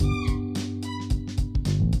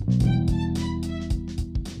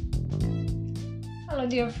Hello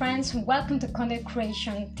dear friends, welcome to Content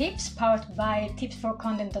Creation Tips powered by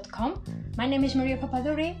tipsforcontent.com. My name is Maria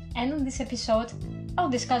Papadouri, and on this episode I'll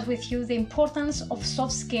discuss with you the importance of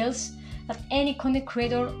soft skills that any content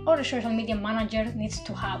creator or a social media manager needs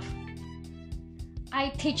to have. I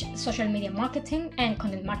teach social media marketing and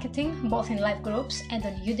content marketing both in live groups and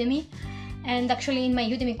on Udemy, and actually in my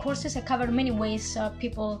Udemy courses I cover many ways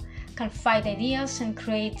people can find ideas and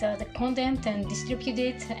create the content and distribute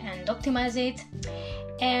it and optimize it,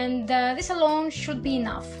 and this alone should be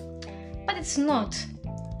enough, but it's not.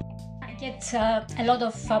 I get a lot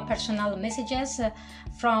of personal messages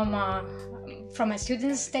from my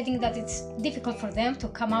students stating that it's difficult for them to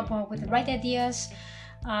come up with the right ideas,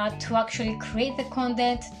 to actually create the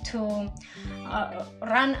content, to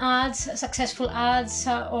run ads, successful ads,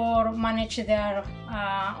 or manage their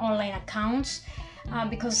online accounts,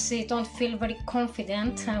 because they don't feel very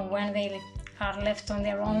confident when they are left on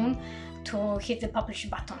their own to hit the publish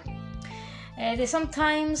button. They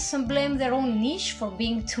sometimes blame their own niche for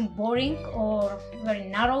being too boring or very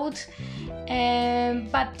narrowed,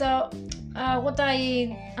 but what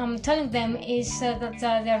I am telling them is that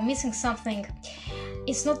they are missing something.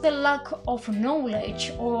 It's not the lack of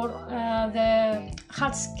knowledge or the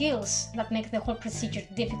hard skills that make the whole procedure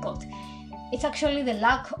difficult. It's actually the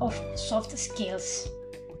lack of soft skills.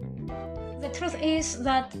 The truth is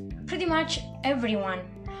that pretty much everyone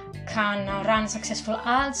can run successful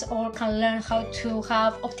ads, or can learn how to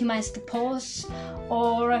have optimized posts,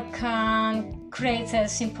 or can create a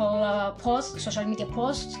simple post, social media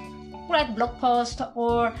post, write blog post,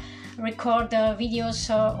 or record videos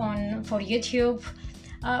for YouTube.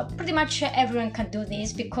 Pretty much everyone can do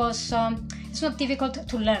this because it's not difficult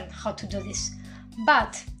to learn how to do this.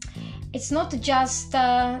 But it's not just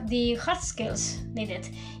the hard skills needed.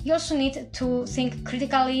 You also need to think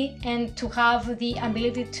critically and to have the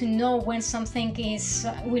ability to know when something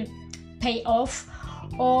will pay off,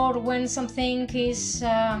 or when something is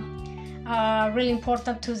really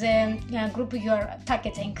important to the group you are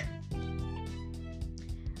targeting.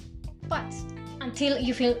 But until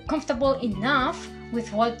you feel comfortable enough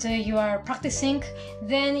with what you are practicing,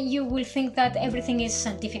 then you will think that everything is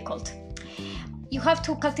difficult. You have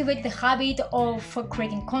to cultivate the habit of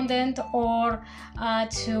creating content, or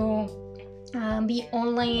to be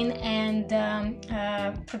online and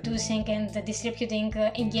producing and distributing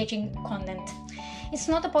engaging content. It's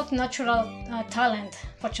not about natural talent,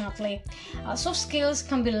 fortunately. Soft skills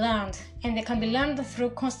can be learned, and they can be learned through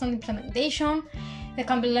constant implementation. They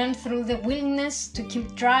can be learned through the willingness to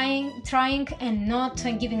keep trying and not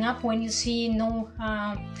giving up when you see no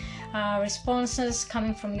responses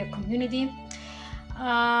coming from your community.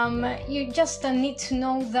 You just need to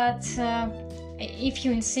know that if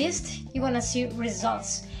you insist, you're gonna see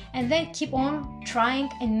results, and then keep on trying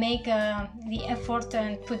and make the effort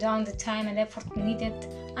and put down the time and effort needed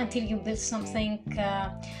until you build something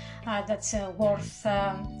that's worth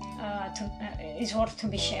to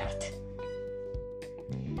be shared.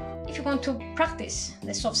 If you want to practice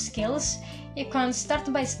the soft skills, you can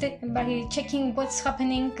start by checking what's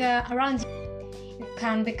happening around you. You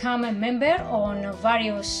can become a member on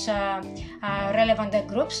various relevant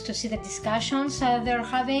groups to see the discussions they're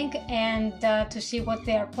having, and to see what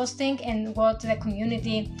they are posting and what the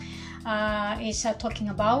community is talking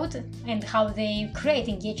about, and how they create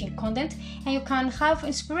engaging content. And you can have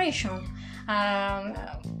inspiration.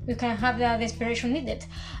 You can have the inspiration needed.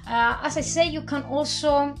 As I say, you can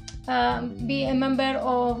also be a member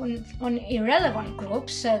on irrelevant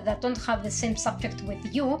groups that don't have the same subject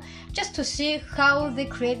with you, just to see how they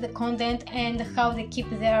create the content and how they keep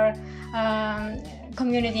their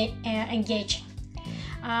community engaged.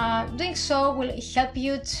 Doing so will help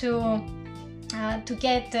you to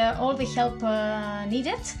get all the help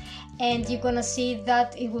needed, and you're gonna see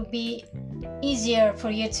that it will be easier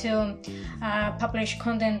for you to publish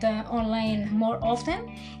content online more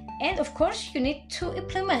often. And of course, you need to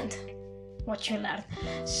implement what you learn.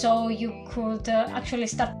 So you could actually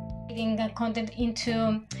start creating content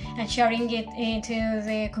into and sharing it into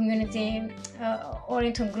the community, or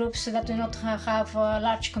into groups that do not have a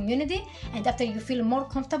large community. And after you feel more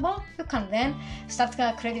comfortable, you can then start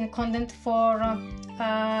creating content for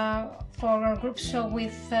groups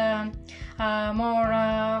with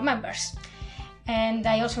more members. And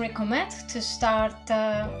I also recommend to start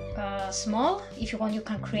small. If you want, you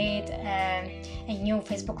can create a new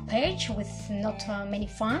Facebook page with not many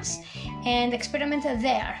fans and experiment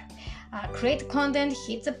there. Create content,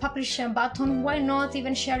 hit the publish button. Why not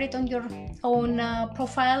even share it on your own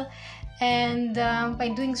profile? And by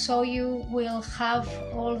doing so, you will have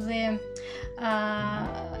all the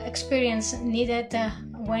experience needed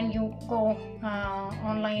when you go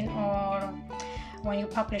online or when you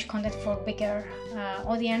publish content for bigger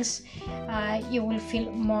audience, you will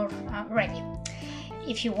feel more ready.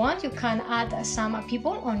 If you want, you can add some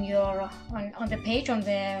people on your on the page on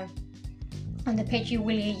the page you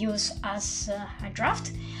will use as a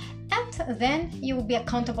draft, and then you will be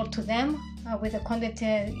accountable to them with the content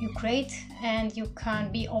you create, and you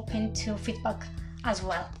can be open to feedback as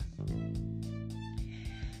well.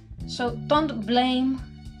 So don't blame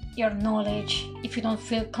your knowledge if you don't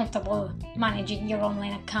feel comfortable managing your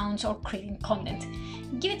online accounts or creating content.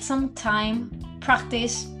 Give it some time,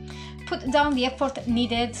 practice, put down the effort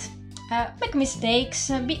needed, make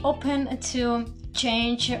mistakes, be open to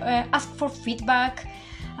change, ask for feedback,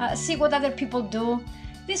 see what other people do.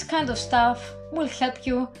 This kind of stuff will help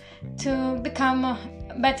you to become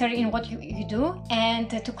better in what you do, and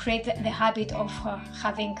to create the habit of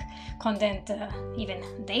having content even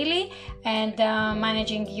daily, and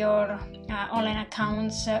managing your online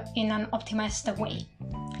accounts in an optimized way.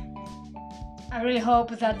 I really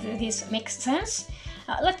hope that this makes sense.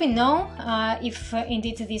 Let me know if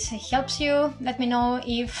indeed this helps you. Let me know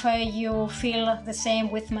if you feel the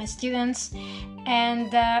same with my students,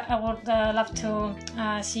 and I would love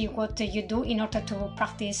to see what you do in order to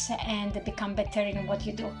practice and become better in what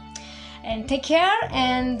you do. And take care,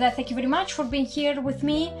 and thank you very much for being here with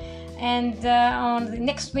me, and on the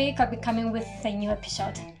next week I'll be coming with a new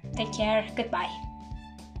episode. Take care, goodbye.